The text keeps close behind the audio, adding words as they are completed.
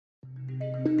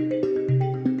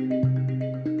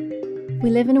We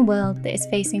live in a world that is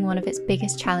facing one of its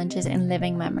biggest challenges in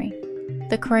living memory.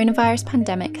 The coronavirus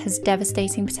pandemic has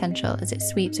devastating potential as it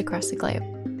sweeps across the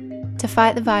globe. To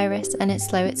fight the virus and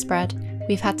slow its spread,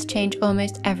 we've had to change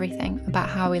almost everything about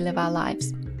how we live our lives.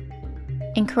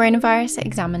 In Coronavirus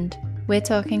Examined, we're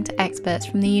talking to experts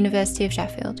from the University of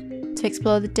Sheffield to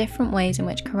explore the different ways in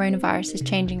which coronavirus is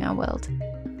changing our world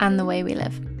and the way we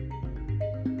live.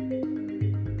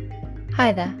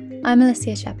 Hi there, I'm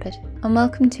Alicia Shepherd, and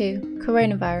welcome to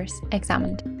Coronavirus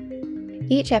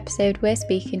Examined. Each episode we're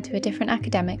speaking to a different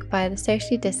academic via the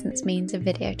socially distanced means of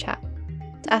video chat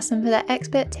to ask them for their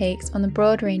expert takes on the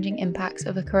broad-ranging impacts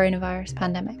of the coronavirus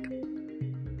pandemic.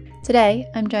 Today,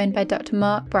 I'm joined by Dr.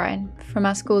 Mark Bryan from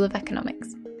our School of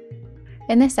Economics.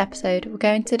 In this episode, we're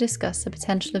going to discuss the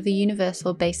potential of the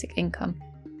universal basic income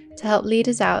to help lead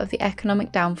us out of the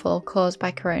economic downfall caused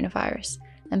by coronavirus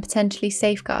and potentially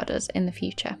safeguard us in the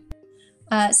future.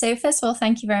 So first of all,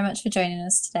 thank you very much for joining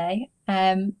us today.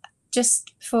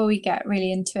 Just before we get really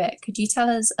into it, could you tell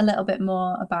us a little bit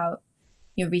more about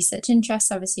your research interests?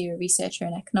 Obviously, you're a researcher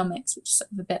in economics, which is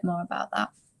sort of a bit more about that.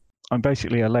 I'm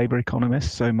basically a labour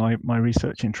economist, so my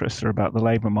research interests are about the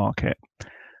labour market.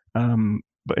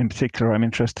 But in particular, I'm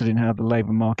interested in how the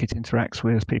labour market interacts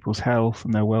with people's health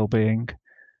and their well-being.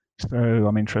 So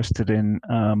I'm interested in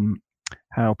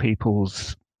how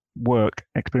people's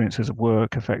experiences of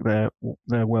work affect their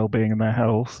well-being and their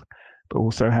health, but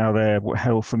also how their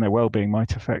health and their well-being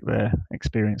might affect their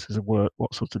experiences of work,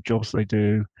 what sorts of jobs they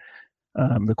do,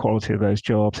 the quality of those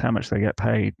jobs, how much they get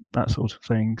paid, that sort of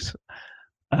things.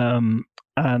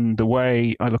 And the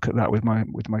way I look at that with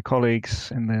my colleagues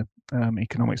in the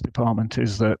economics department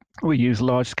is that we use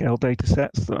large-scale data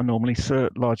sets that are normally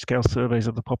large-scale surveys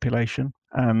of the population,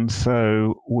 and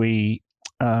so we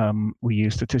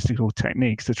use statistical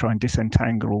techniques to try and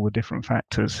disentangle all the different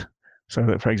factors, so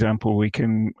that, for example, we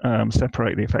can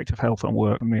separate the effect of health on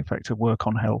work and the effect of work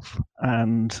on health.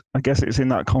 And I guess it's in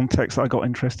that context I got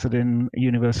interested in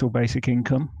universal basic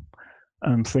income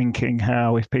and thinking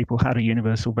how if people had a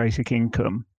universal basic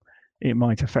income, it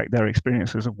might affect their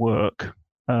experiences of work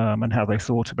and how they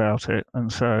thought about it,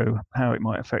 and so how it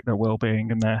might affect their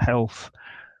well-being and their health,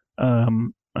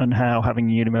 and how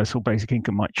having a universal basic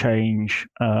income might change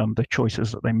the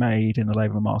choices that they made in the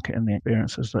labour market and the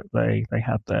experiences that they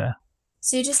had there.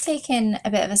 So just taking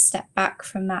a bit of a step back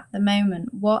from that at the moment,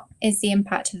 what is the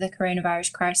impact of the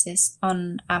coronavirus crisis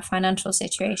on our financial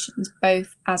situations,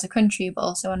 both as a country but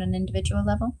also on an individual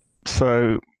level?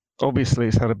 So obviously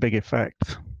it's had a big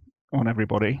effect on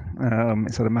everybody.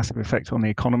 It's had a massive effect on the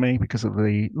economy because of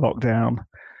the lockdown.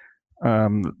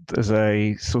 There's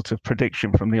a sort of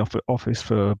prediction from the Office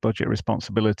for Budget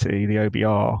Responsibility, the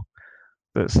OBR,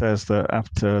 that says that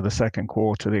after the second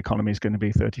quarter, the economy is going to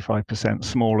be 35%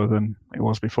 smaller than it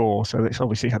was before. So it's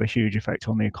obviously had a huge effect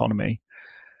on the economy.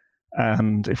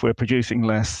 And if we're producing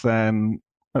less, then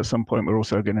at some point we're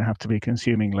also going to have to be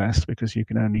consuming less, because you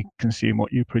can only consume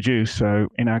what you produce. So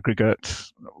in aggregate,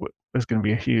 there's going to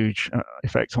be a huge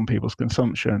effect on people's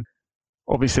consumption.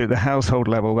 Obviously, at the household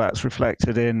level, that's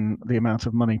reflected in the amount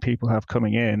of money people have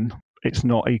coming in. It's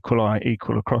not equal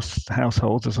across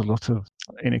households. There's a lot of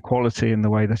inequality in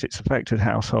the way that it's affected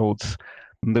households.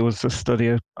 And there was a study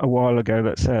a while ago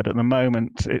that said at the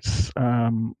moment it's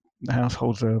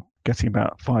households are getting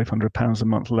about £500 a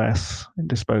month less in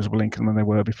disposable income than they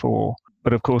were before.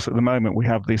 But of course, at the moment, we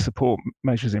have these support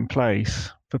measures in place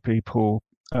for people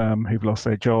who've lost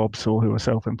their jobs or who are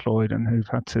self-employed and who've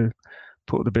had to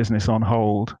put the business on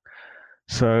hold.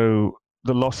 So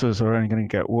the losses are only going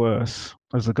to get worse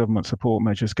as the government support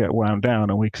measures get wound down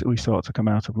and we start to come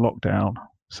out of lockdown.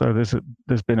 So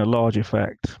there's been a large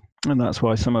effect, and that's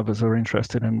why some of us are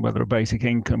interested in whether a basic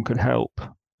income could help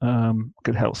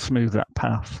smooth that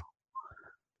path.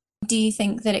 Do you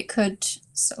think that it could,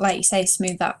 like you say,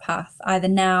 smooth that path either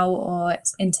now or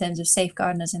in terms of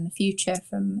safeguarding us in the future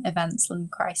from events and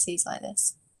crises like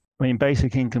this? I mean,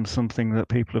 basic income is something that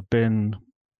people have been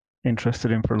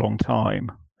interested in for a long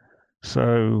time.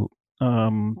 So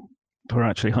for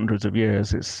actually hundreds of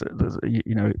years, it was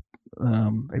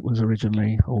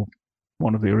originally, or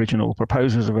one of the original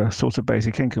proposers of a sort of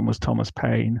basic income was Thomas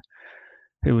Paine,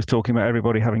 who was talking about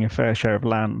everybody having a fair share of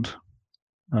land.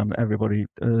 Everybody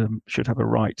should have a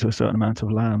right to a certain amount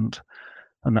of land,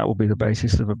 and that will be the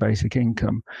basis of a basic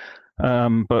income.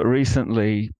 But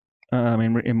recently,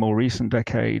 in more recent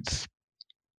decades,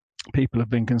 people have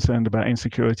been concerned about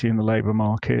insecurity in the labour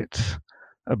market,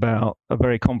 about a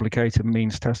very complicated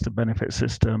means-tested benefit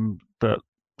system that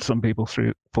some people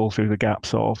fall through the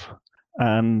gaps of.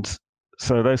 And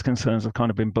so those concerns have kind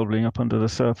of been bubbling up under the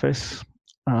surface.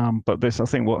 But I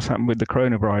think what's happened with the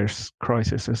coronavirus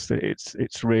crisis is that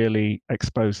it's really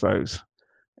exposed those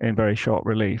in very sharp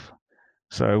relief.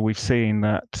 So we've seen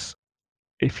that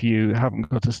if you haven't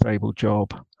got a stable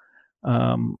job,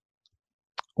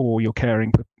 or you're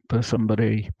caring for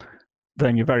somebody,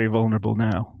 then you're very vulnerable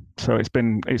now. So it's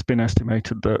been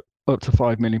estimated that up to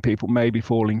 5 million people may be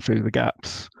falling through the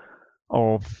gaps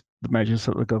of the measures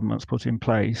that the government's put in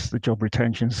place, the job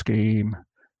retention scheme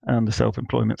and the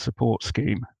self-employment support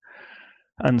scheme.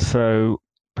 And so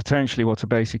potentially what a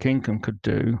basic income could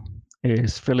do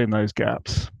is fill in those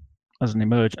gaps as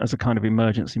a kind of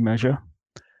emergency measure,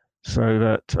 so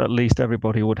that at least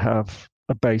everybody would have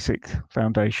a basic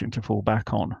foundation to fall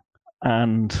back on.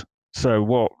 And so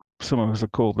what some of us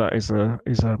have called that is an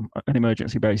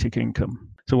emergency basic income.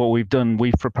 So what we've done,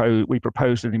 we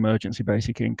proposed an emergency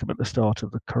basic income at the start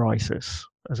of the crisis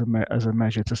as a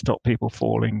measure to stop people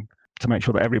falling, to make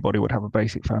sure that everybody would have a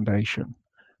basic foundation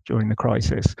during the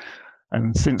crisis.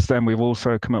 And since then, we've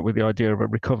also come up with the idea of a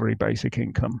recovery basic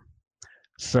income.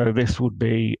 So this would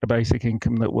be a basic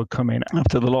income that would come in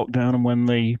after the lockdown and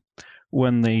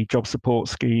when the job support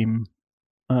scheme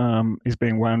is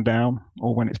being wound down,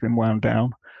 or when it's been wound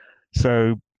down.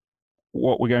 So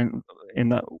what we're going in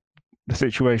that the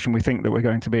situation we think that we're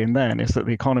going to be in then is that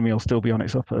the economy will still be on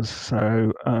its uppers.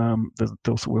 So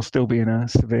we'll still be in a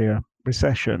severe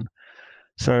recession.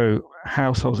 So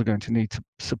households are going to need to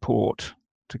support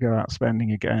to go out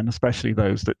spending again, especially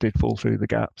those that did fall through the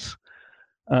gaps.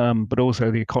 But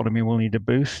also the economy will need a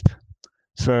boost.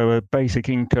 So a basic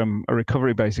income, a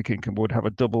recovery basic income, would have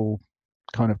a double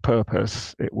kind of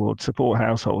purpose. It would support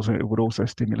households and it would also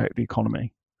stimulate the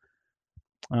economy.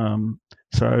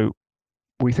 So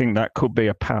we think that could be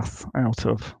a path out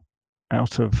of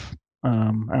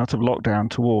lockdown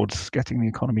towards getting the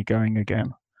economy going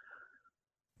again.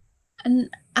 And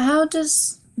how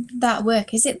does that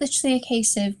work? Is it literally a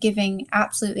case of giving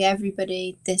absolutely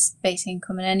everybody this basic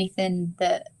income, and anything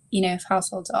that, if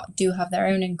households do have their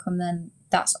own income, then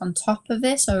that's on top of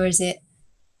this? Or is it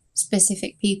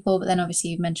specific people? But then obviously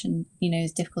you've mentioned,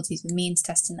 there's difficulties with means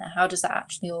testing there. How does that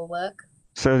actually all work?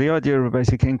 So the idea of a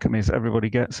basic income is everybody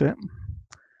gets it.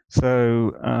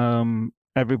 So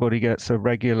everybody gets a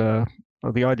regular,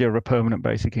 or the idea of a permanent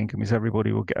basic income is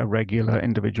everybody will get a regular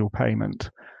individual payment.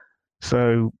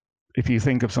 So if you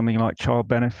think of something like child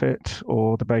benefit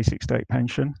or the basic state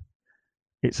pension,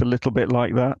 it's a little bit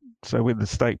like that. So with the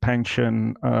state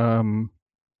pension,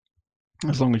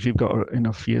 as long as you've got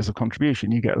enough years of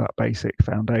contribution, you get that basic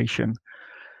foundation.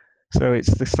 So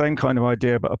it's the same kind of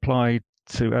idea, but applied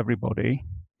to everybody.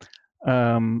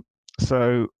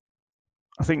 So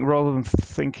I think rather than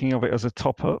thinking of it as a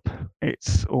top-up,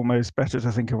 it's almost better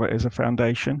to think of it as a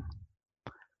foundation.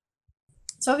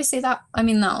 So obviously that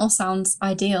all sounds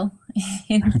ideal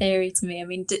in theory to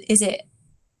me. Is it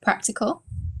practical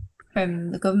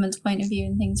from the government's point of view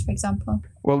and things, for example?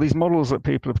 Well, these models that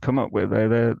people have come up with,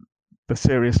 they're the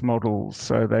serious models.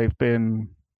 So they've been,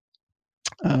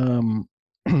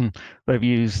 they've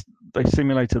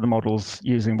simulated the models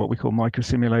using what we call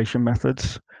microsimulation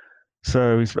methods.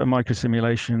 So a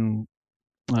microsimulation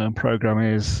program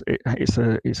it's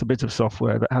a bit of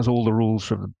software that has all the rules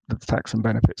for the tax and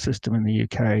benefit system in the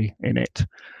UK in it,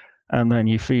 and then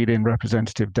you feed in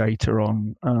representative data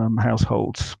on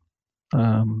households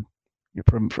for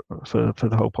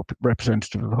the whole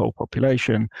representative of the whole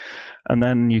population, and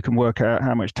then you can work out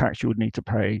how much tax you would need to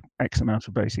pay, X amount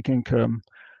of basic income,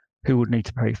 who would need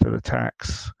to pay for the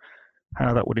tax,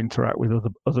 how that would interact with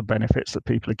other benefits that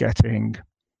people are getting,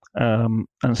 and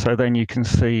so then you can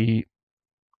see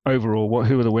overall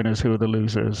who are the winners, who are the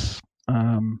losers,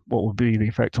 what would be the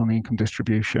effect on the income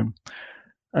distribution.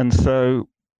 And so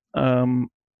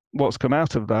what's come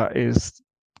out of that is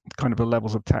kind of the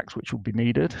levels of tax which will be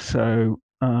needed. So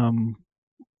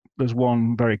there's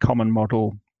one very common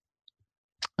model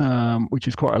which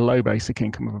is quite a low basic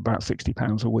income of about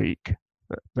 £60 a week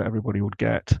that everybody would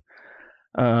get,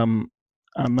 and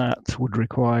that would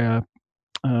require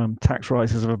tax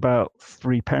rises of about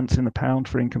 3p in the pound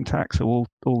for income tax. So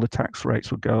all the tax rates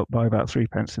would go up by about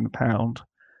 3p in the pound,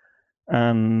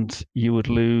 and you would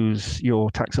lose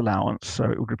your tax allowance. So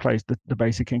it would replace the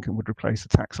basic income would replace the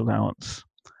tax allowance,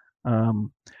 and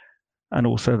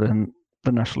also then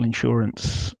the national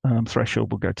insurance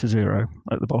threshold will go to zero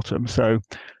at the bottom. So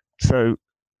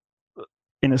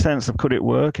in a sense of could it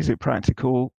work? Is it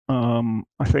practical?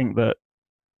 I think that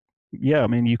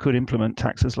you could implement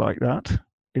taxes like that.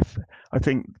 I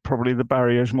think probably the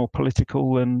barrier is more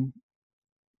political than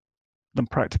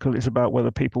practical. It's about whether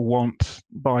people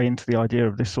buy into the idea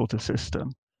of this sort of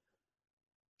system.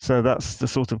 So that's the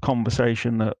sort of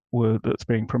conversation that's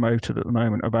being promoted at the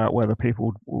moment about whether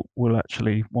people will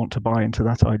actually want to buy into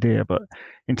that idea. But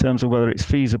in terms of whether it's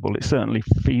feasible, it's certainly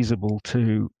feasible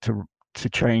to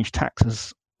change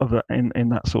taxes in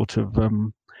that sort of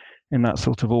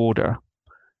order.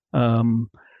 There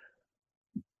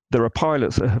are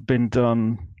pilots that have been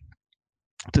done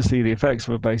to see the effects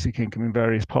of a basic income in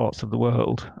various parts of the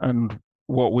world, and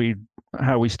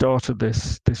how we started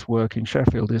this work in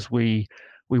Sheffield is we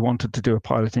wanted to do a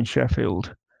pilot in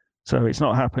Sheffield. So it's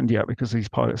not happened yet because these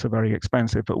pilots are very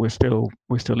expensive, but we're still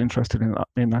interested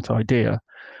in that idea.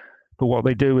 But what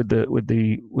they do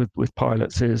with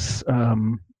pilots is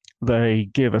they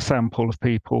give a sample of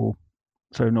people.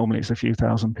 So normally it's a few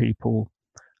thousand people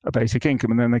a basic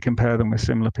income, and then they compare them with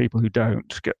similar people who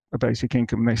don't get a basic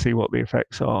income, and they see what the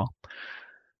effects are.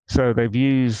 So they've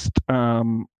used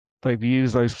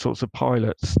those sorts of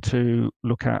pilots to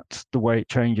look at the way it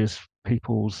changes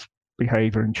people's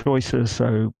behaviour and choices.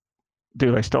 So,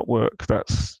 do they stop work?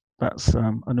 That's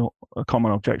a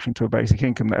common objection to a basic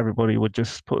income, that everybody would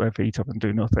just put their feet up and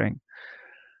do nothing.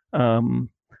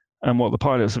 And what the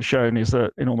pilots have shown is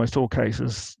that in almost all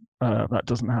cases that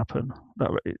doesn't happen.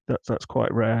 That's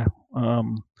quite rare.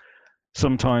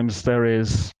 Sometimes there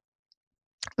is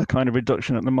a kind of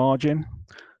reduction at the margin.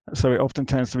 So it often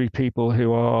tends to be people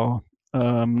who are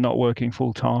not working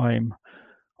full time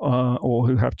or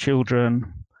who have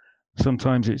children.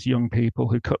 Sometimes it's young people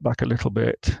who cut back a little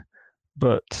bit,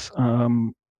 but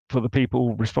for the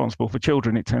people responsible for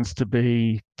children, it tends to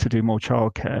be to do more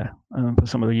childcare. And for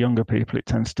some of the younger people, it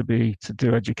tends to be to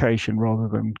do education rather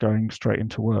than going straight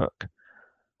into work.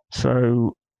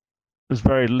 So there's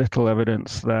very little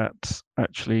evidence that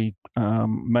actually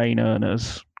main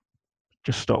earners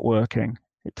just stop working.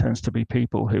 It tends to be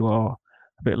people who are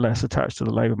a bit less attached to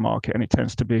the labour market, and it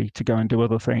tends to be to go and do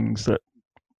other things that,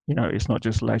 it's not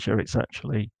just leisure, it's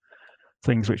actually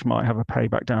things which might have a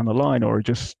payback down the line, or are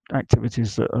just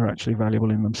activities that are actually valuable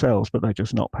in themselves, but they're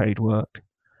just not paid work.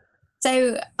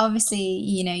 So obviously,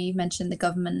 you've mentioned the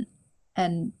government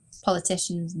and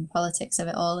politicians and politics of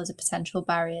it all as a potential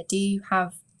barrier. Do you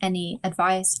have any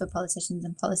advice for politicians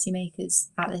and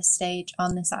policymakers at this stage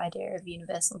on this idea of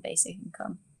universal basic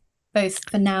income, both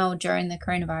for now during the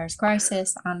coronavirus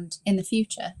crisis and in the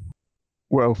future?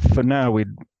 Well, for now,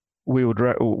 we'd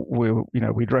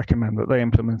recommend that they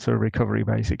implement a recovery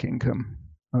basic income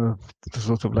of the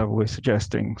sort of level we're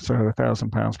suggesting. So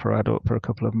 £1,000 per adult for a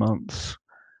couple of months.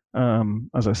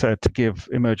 As I said, to give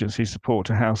emergency support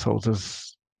to households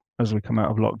as we come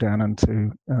out of lockdown and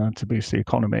to boost the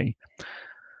economy.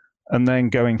 And then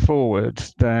going forward,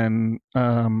 then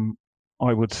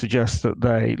I would suggest that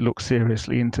they look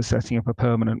seriously into setting up a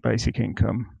permanent basic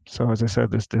income. So as I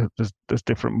said, there's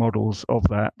different models of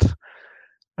that,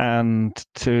 and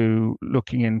to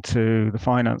looking into the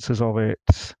finances of it,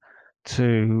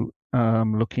 to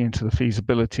looking into the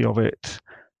feasibility of it,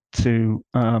 to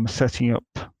setting up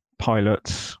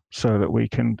pilots so that we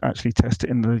can actually test it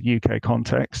in the UK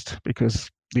context,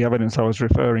 because the evidence I was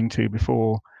referring to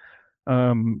before,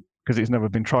 because it's never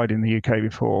been tried in the UK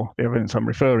before, the evidence I'm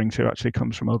referring to actually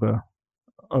comes from other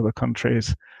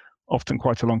countries, often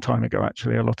quite a long time ago.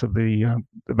 Actually, a lot of the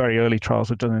very early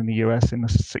trials were done in the US in the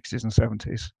 60s and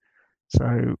 70s.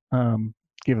 So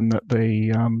given that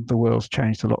the world's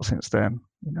changed a lot since then,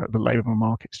 the labour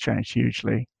market's changed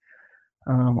hugely,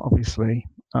 obviously.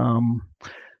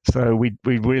 So we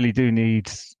really do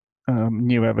need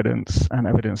new evidence, and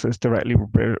evidence that's directly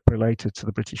related to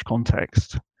the British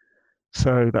context.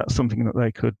 So that's something that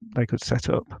they could set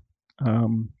up.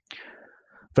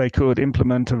 They could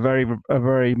implement a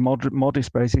very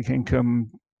modest basic income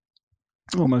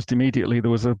almost immediately. There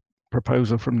was a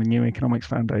proposal from the New Economics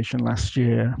Foundation last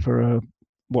year for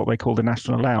what they call the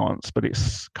national allowance, but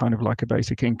it's kind of like a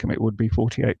basic income. It would be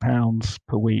 £48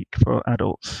 per week for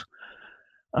adults,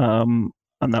 and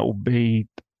that will be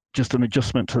just an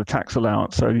adjustment to the tax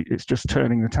allowance. So it's just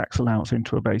turning the tax allowance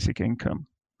into a basic income.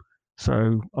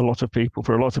 So for a lot of people,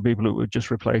 it would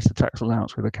just replace the tax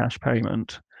allowance with a cash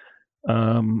payment.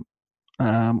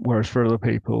 Whereas for other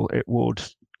people, it would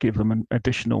give them an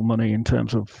additional money in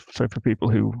terms of, so for people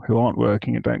who aren't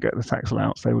working and don't get the tax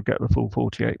allowance, they would get the full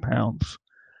 £48.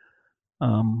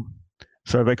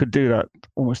 So they could do that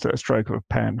almost at a stroke of a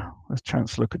pen. The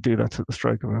Chancellor could do that at the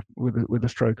stroke of with a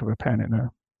stroke of a pen in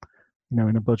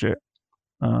a budget.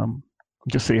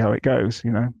 Just see how it goes,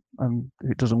 and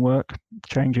if it doesn't work,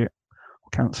 change it or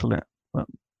cancel it.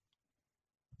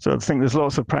 So I think there's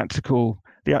lots of practical.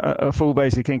 A full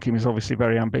basic income is obviously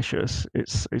very ambitious.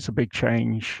 It's a big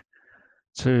change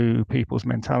to people's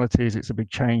mentalities. It's a big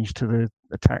change to the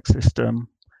tax system.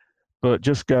 But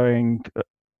just going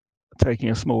taking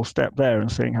a small step there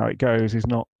and seeing how it goes is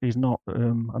not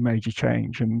a major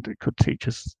change, and it could teach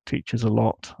us a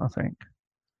lot, I think.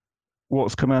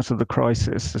 What's come out of the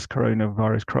crisis, this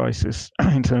coronavirus crisis,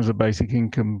 in terms of basic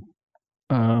income,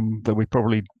 that we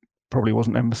probably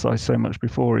wasn't emphasised so much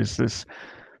before, is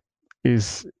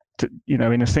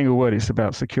in a single word, it's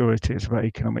about security. It's about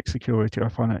economic security or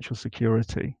financial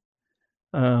security.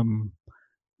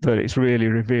 That it's really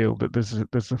revealed that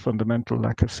there's a fundamental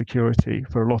lack of security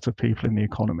for a lot of people in the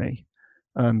economy,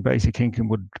 and basic income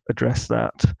would address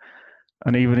that.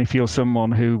 And even if you're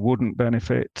someone who wouldn't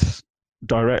benefit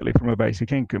directly from a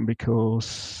basic income,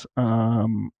 because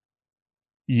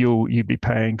you'd be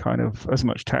paying kind of as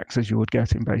much tax as you would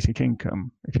get in basic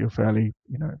income if you're fairly,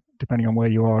 depending on where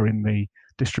you are in the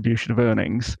distribution of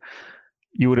earnings,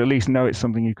 you would at least know it's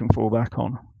something you can fall back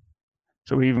on.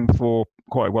 So even for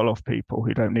quite well-off people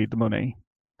who don't need the money,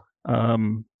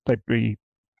 they'd be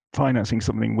financing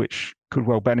something which could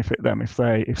well benefit them if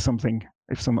some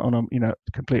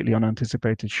completely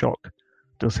unanticipated shock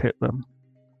does hit them.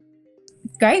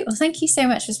 Great. Well, thank you so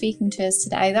much for speaking to us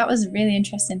today. That was really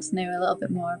interesting to know a little bit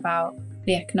more about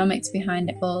the economics behind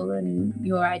it all and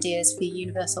your ideas for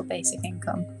universal basic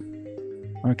income.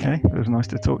 Okay, it was nice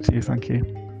to talk to you. Thank you.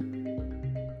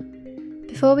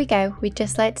 Before we go, we'd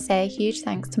just like to say a huge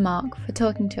thanks to Mark for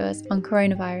talking to us on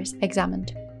Coronavirus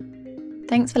Examined.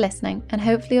 Thanks for listening, and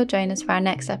hopefully you'll join us for our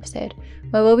next episode,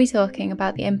 where we'll be talking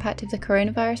about the impact of the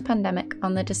coronavirus pandemic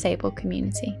on the disabled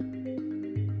community.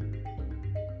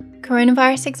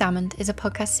 Coronavirus Examined is a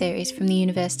podcast series from the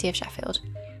University of Sheffield.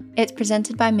 It's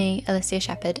presented by me, Alicia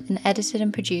Shepherd, and edited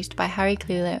and produced by Harry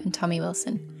Clulow and Tommy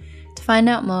Wilson. To find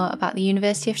out more about the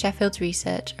University of Sheffield's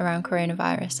research around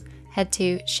coronavirus, head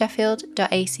to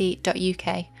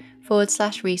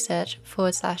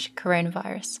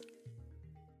sheffield.ac.uk/research/coronavirus.